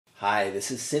Hi, this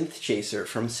is Synthchaser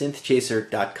from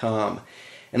synthchaser.com,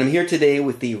 and I'm here today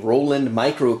with the Roland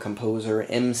MicroComposer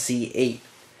MC-8,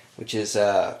 which is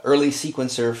an early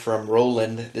sequencer from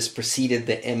Roland. This preceded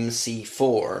the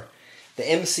MC-4. The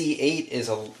MC-8 is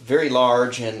a very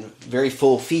large and very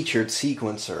full-featured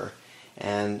sequencer,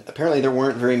 and apparently there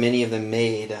weren't very many of them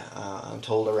made. I'm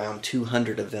told around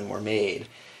 200 of them were made.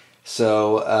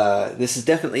 So this is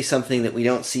definitely something that we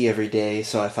don't see every day,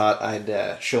 so I thought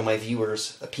I'd show my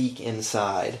viewers a peek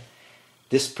inside.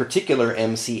 This particular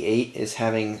MC-8 is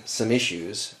having some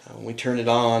issues. When we turn it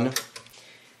on,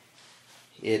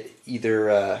 it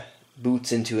either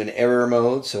boots into an error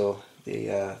mode, so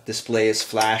the display is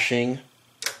flashing,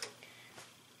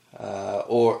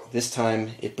 or this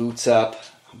time it boots up,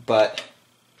 but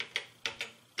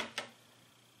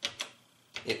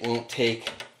it won't take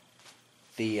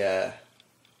the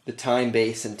time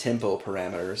base and tempo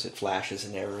parameters. It flashes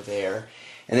an error there,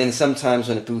 and then sometimes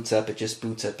when it boots up, it just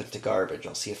boots up into garbage.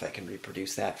 I'll see if I can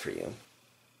reproduce that for you.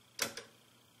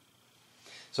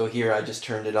 So here I just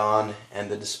turned it on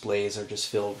and the displays are just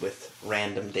filled with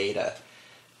random data.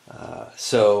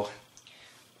 So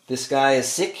this guy is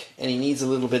sick and he needs a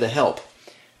little bit of help,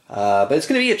 but it's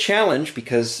going to be a challenge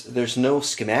because there's no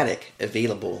schematic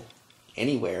available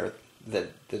anywhere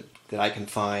that I can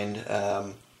find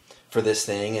for this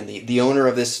thing, and the owner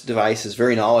of this device is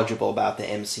very knowledgeable about the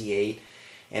MC-8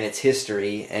 and its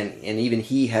history, and even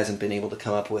he hasn't been able to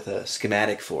come up with a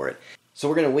schematic for it. So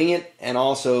we're going to wing it and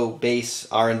also base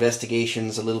our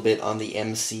investigations a little bit on the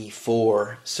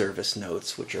MC-4 service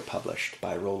notes, which are published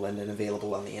by Roland and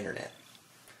available on the internet.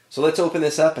 So let's open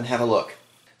this up and have a look.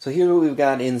 So here's what we've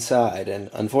got inside, and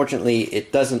unfortunately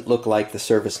it doesn't look like the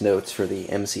service notes for the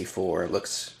MC-4. It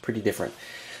looks pretty different.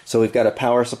 So we've got a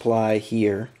power supply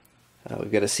here,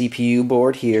 we've got a CPU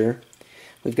board here,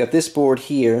 we've got this board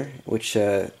here which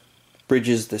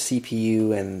bridges the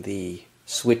CPU and the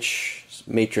switch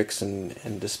matrix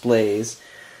and displays.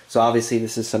 So obviously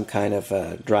this is some kind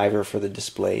of driver for the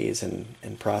displays and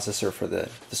processor for the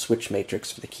switch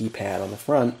matrix for the keypad on the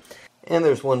front. And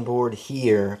there's one board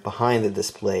here behind the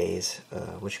displays,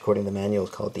 which according to the manual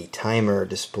is called the timer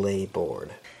display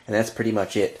board. And that's pretty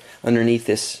much it. Underneath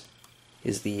this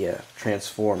is the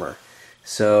transformer.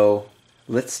 So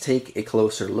let's take a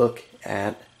closer look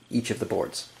at each of the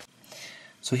boards.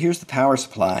 So here's the power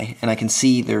supply, and I can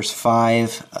see there's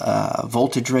 5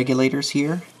 voltage regulators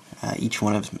here. Each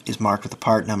one of them is marked with a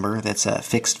part number. That's a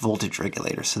fixed voltage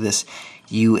regulator. So this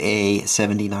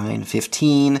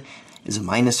UA7915 is a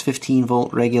minus 15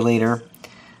 volt regulator.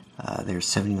 There's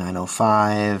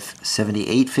 7905,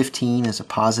 7815 is a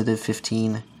positive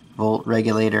 15 volt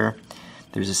regulator.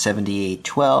 There's a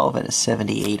 7812 and a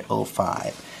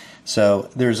 7805. So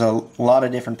there's a lot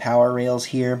of different power rails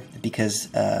here because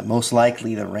most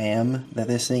likely the RAM that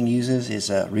this thing uses is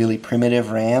a really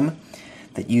primitive RAM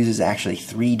that uses actually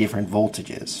 3 different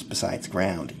voltages besides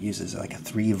ground. It uses like a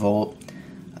 5 volt,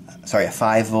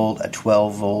 a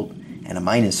 12 volt, and a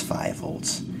minus 5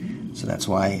 volts. So that's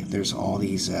why there's all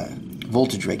these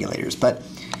voltage regulators. But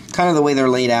kind of the way they're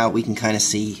laid out, we can kind of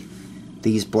see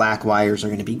these black wires are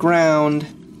going to be ground.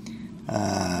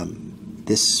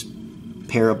 This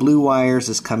pair of blue wires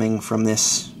is coming from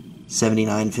this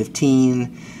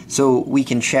 7915. So we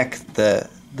can check the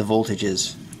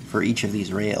voltages for each of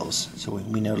these rails. So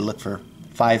we know to look for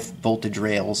 5 voltage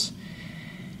rails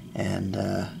and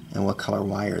what color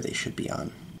wire they should be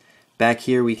on. Back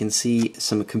here we can see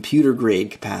some computer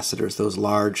grade capacitors, those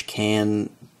large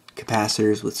can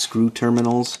capacitors with screw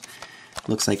terminals.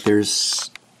 Looks like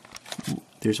there's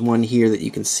one here that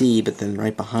you can see, but then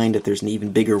right behind it there's an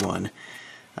even bigger one.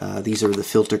 These are the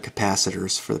filter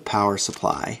capacitors for the power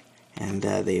supply, and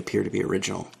they appear to be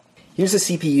original. Here's a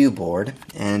CPU board,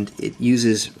 and it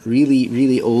uses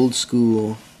really old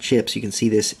school chips. You can see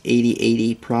this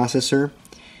 8080 processor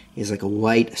is like a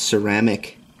white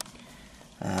ceramic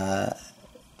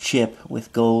chip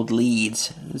with gold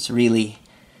leads. It's really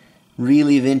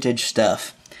vintage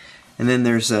stuff. And then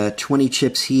there's 20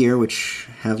 chips here which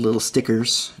have little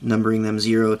stickers numbering them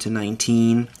 0 to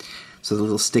 19. So the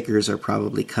little stickers are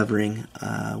probably covering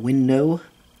a window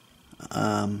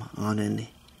on an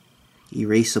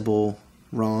erasable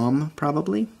ROM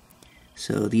probably.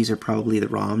 So these are probably the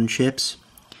ROM chips.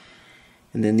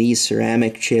 And then these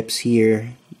ceramic chips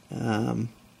here,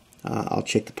 I'll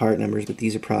check the part numbers, but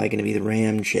these are probably going to be the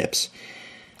RAM chips.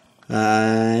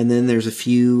 And then there's a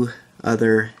few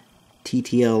other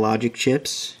TTL logic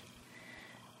chips,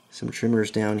 some trimmers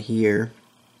down here,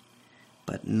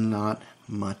 but not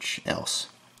much else.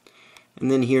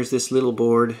 And then here's this little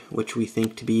board, which we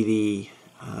think to be the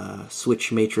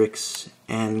switch matrix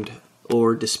and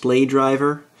or display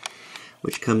driver.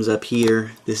 which comes up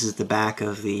here. This is the back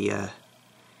of the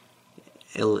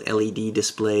LED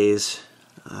displays,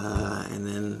 and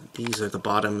then these are the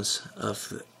bottoms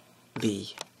of the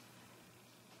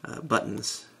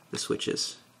buttons, the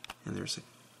switches, and there's a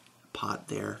pot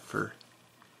there for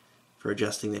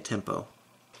adjusting the tempo.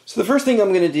 So the first thing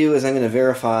I'm going to do is I'm going to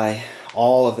verify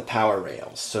all of the power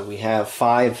rails. So we have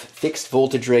 5 fixed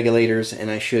voltage regulators, and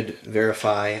I should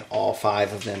verify all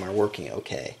 5 of them are working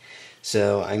okay.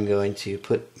 So I'm going to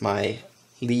put my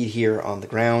lead here on the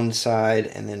ground side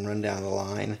and then run down the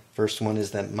line. First one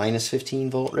is the minus 15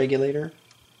 volt regulator.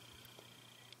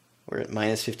 We're at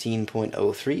minus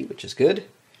 15.03, which is good.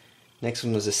 Next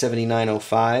one was a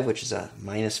 7905, which is a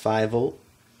minus 5 volt,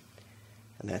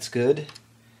 and that's good.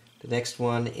 The next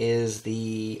one is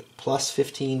the plus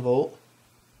 15 volt,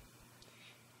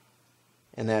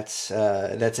 and that's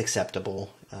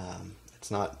acceptable. It's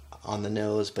not on the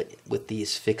nose, but with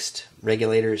these fixed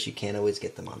regulators, you can't always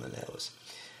get them on the nose.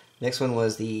 Next one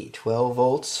was the 12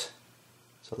 volts,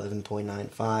 so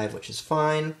 11.95, which is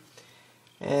fine.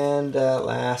 And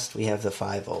last, we have the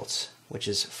 5 volts, which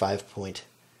is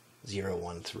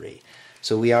 5.013.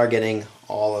 So we are getting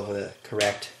all of the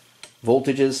correct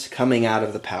voltages coming out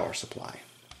of the power supply.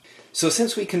 So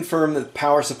since we confirmed that the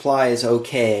power supply is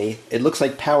okay, it looks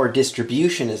like power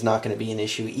distribution is not going to be an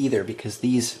issue either, because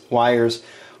these wires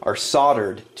are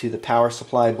soldered to the power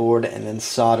supply board and then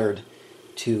soldered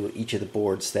to each of the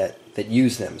boards that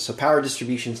use them. So power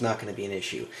distribution is not going to be an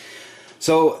issue.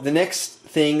 So the next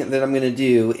thing that I'm going to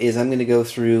do is I'm going to go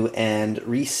through and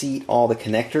reseat all the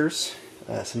connectors.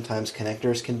 Sometimes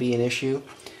connectors can be an issue,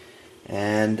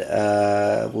 and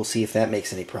we'll see if that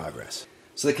makes any progress.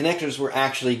 So the connectors were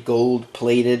actually gold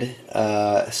plated,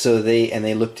 so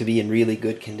they look to be in really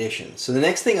good condition. So the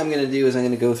next thing I'm going to do is I'm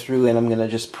going to go through and I'm going to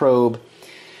just probe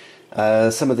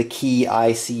some of the key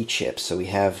IC chips. So we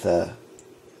have the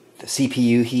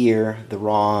CPU here, the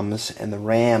ROMs, and the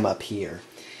RAM up here.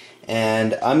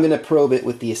 And I'm going to probe it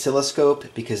with the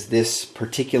oscilloscope, because this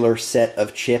particular set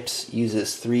of chips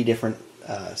uses 3 different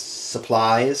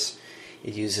supplies.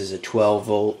 It uses a 12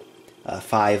 volt, a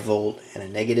 5 volt, and a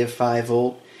negative 5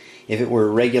 volt. If it were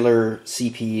a regular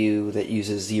CPU that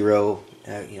uses 0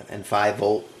 and 5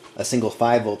 volt, a single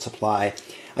 5 volt supply,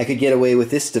 I could get away with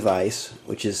this device,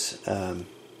 which is a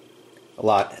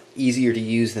lot easier to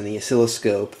use than the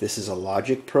oscilloscope. This is a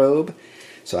logic probe,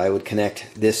 so I would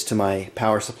connect this to my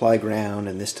power supply ground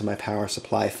and this to my power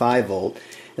supply 5 volt,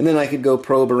 and then I could go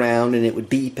probe around and it would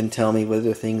beep and tell me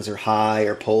whether things are high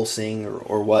or pulsing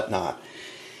or whatnot.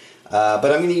 But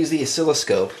I'm going to use the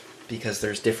oscilloscope because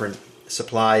there's different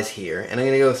supplies here, and I'm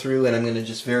going to go through and I'm going to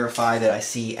just verify that I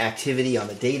see activity on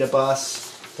the data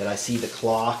bus, that I see the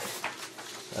clock,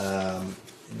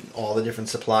 all the different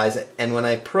supplies, and when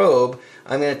I probe,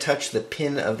 I'm going to touch the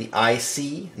pin of the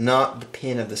IC, not the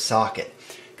pin of the socket,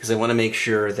 because I want to make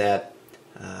sure that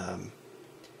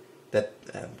that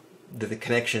the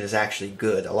connection is actually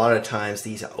good. A lot of times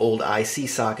these old IC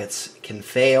sockets can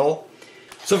fail.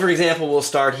 So for example, we'll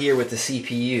start here with the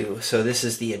CPU. So this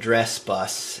is the address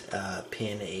bus,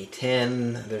 pin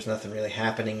A10. There's nothing really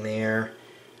happening there.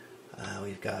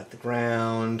 We've got the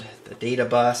ground, the data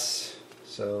bus.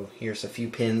 So here's a few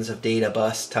pins of data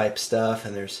bus type stuff,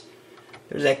 and there's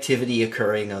activity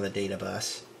occurring on the data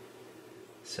bus.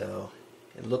 So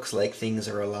it looks like things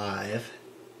are alive.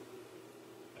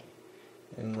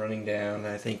 And running down,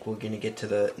 I think we're going to get to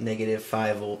the negative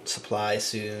 5 volt supply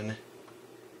soon.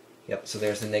 Yep, so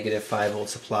there's the negative 5 volt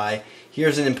supply.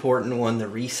 Here's an important one, the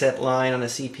reset line on a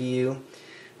CPU.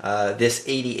 This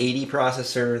 8080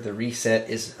 processor, the reset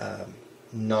is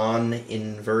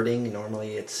non-inverting.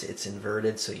 Normally it's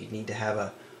inverted, so you need to have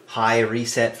a high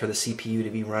reset for the CPU to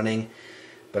be running.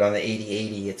 But on the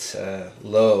 8080 it's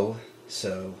low,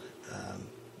 so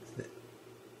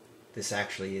this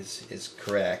actually is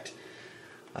correct.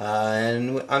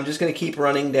 And I'm just going to keep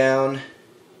running down.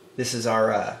 This is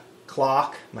our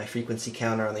clock. My frequency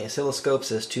counter on the oscilloscope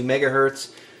says 2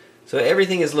 megahertz. So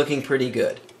everything is looking pretty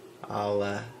good.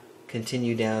 I'll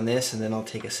continue down this, and then I'll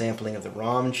take a sampling of the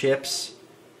ROM chips,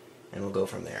 and we'll go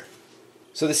from there.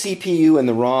 So the CPU and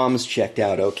the ROMs checked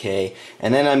out okay,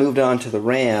 and then I moved on to the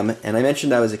RAM, and I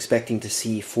mentioned I was expecting to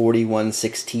see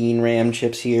 4116 RAM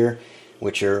chips here,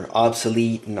 which are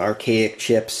obsolete and archaic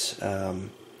chips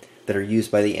that are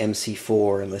used by the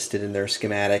MC-8 and listed in their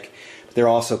schematic. But they're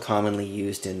also commonly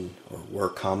used in, or were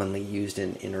commonly used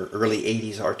in early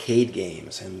 80s arcade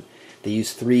games, and they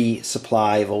use 3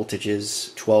 supply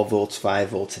voltages, 12 volts, 5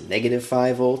 volts, and negative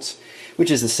 5 volts, which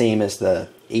is the same as the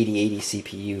 8080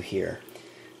 CPU here.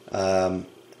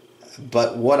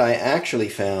 But what I actually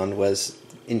found was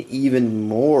an even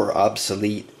more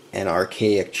obsolete an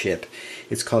archaic chip.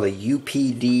 It's called a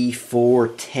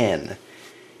UPD-410,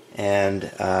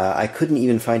 and I couldn't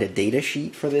even find a data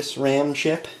sheet for this RAM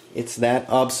chip. It's that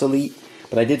obsolete,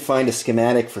 but I did find a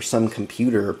schematic for some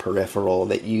computer peripheral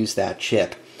that used that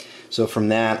chip. So from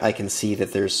that I can see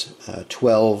that there's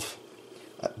 12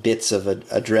 bits of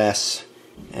address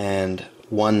and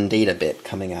 1 data bit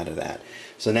coming out of that.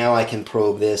 So now I can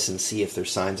probe this and see if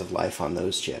there's signs of life on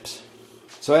those chips.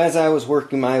 So as I was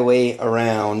working my way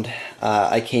around,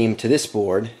 I came to this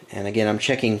board, and again I'm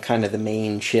checking kind of the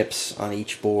main chips on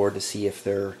each board to see if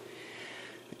they're,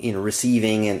 you know,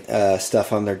 receiving and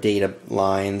stuff on their data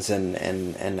lines and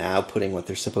outputting what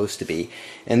they're supposed to be.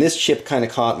 And this chip kind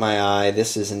of caught my eye.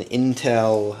 This is an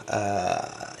Intel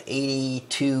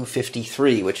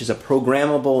 8253, which is a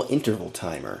programmable interval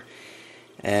timer.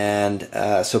 And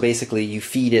so basically you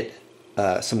feed it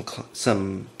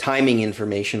some timing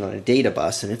information on a data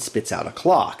bus, and it spits out a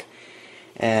clock.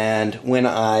 And when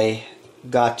I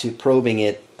got to probing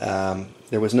it,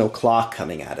 there was no clock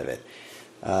coming out of it.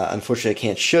 Unfortunately, I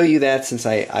can't show you that since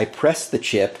I pressed the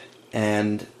chip,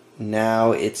 and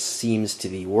now it seems to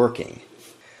be working.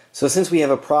 So since we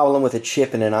have a problem with a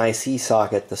chip in an IC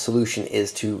socket, the solution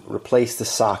is to replace the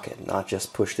socket, not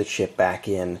just push the chip back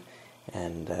in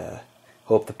and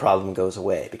hope the problem goes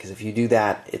away. Because if you do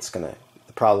that, the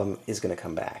problem is going to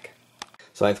come back.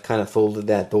 So I've kind of folded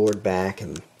that board back,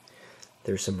 and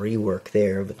there's some rework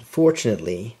there, but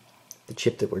fortunately the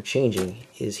chip that we're changing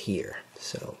is here.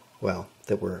 So, well,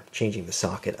 that we're changing the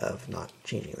socket of, not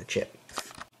changing the chip.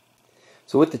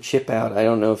 So with the chip out, I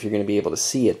don't know if you're going to be able to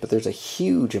see it, but there's a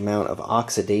huge amount of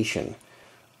oxidation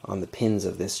on the pins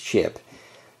of this chip.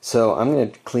 So I'm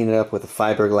going to clean it up with a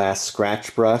fiberglass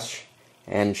scratch brush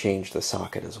and change the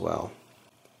socket as well.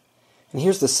 And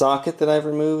here's the socket that I've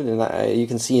removed, and you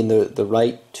can see in the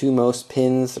right two-most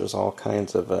pins there's all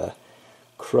kinds of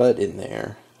crud in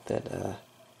there that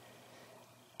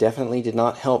definitely did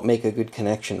not help make a good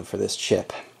connection for this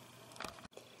chip.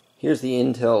 Here's the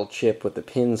Intel chip with the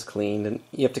pins cleaned, and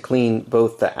you have to clean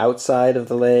both the outside of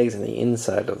the legs and the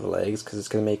inside of the legs because it's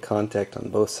going to make contact on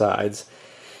both sides,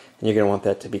 and you're going to want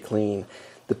that to be clean.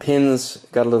 The pins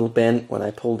got a little bent when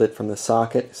I pulled it from the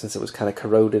socket since it was kind of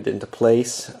corroded into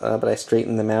place, but I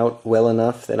straightened them out well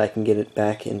enough that I can get it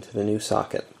back into the new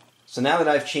socket. So now that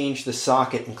I've changed the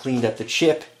socket and cleaned up the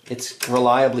chip, it's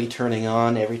reliably turning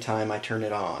on every time I turn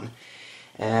it on.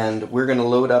 And we're going to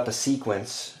load up a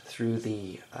sequence through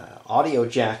the audio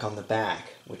jack on the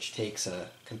back, which takes a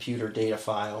computer data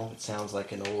file. It sounds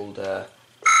like an old computer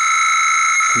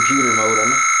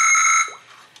modem.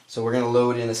 So we're going to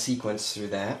load in a sequence through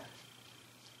that.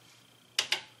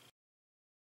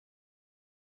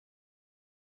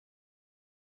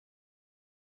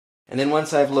 And then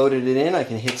once I've loaded it in, I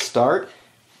can hit start,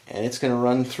 and it's going to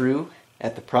run through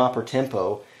at the proper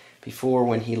tempo. Before,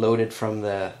 when he loaded from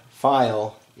the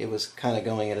file, it was kind of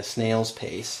going at a snail's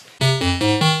pace.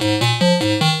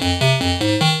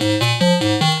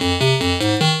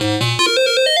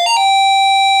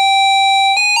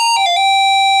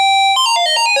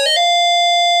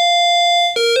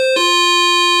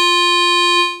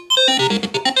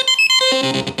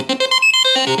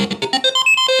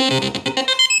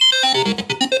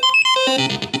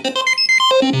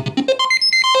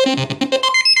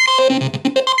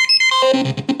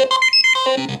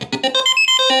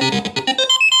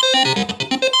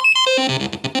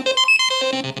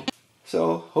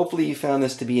 So hopefully you found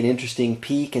this to be an interesting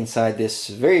peek inside this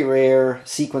very rare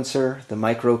sequencer, the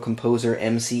MicroComposer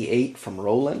MC-8 from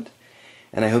Roland.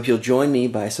 And I hope you'll join me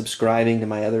by subscribing to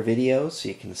my other videos so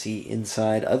you can see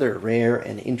inside other rare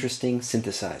and interesting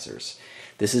synthesizers.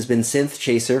 This has been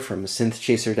Synthchaser from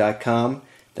synthchaser.com.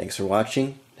 Thanks for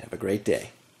watching. Have a great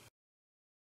day.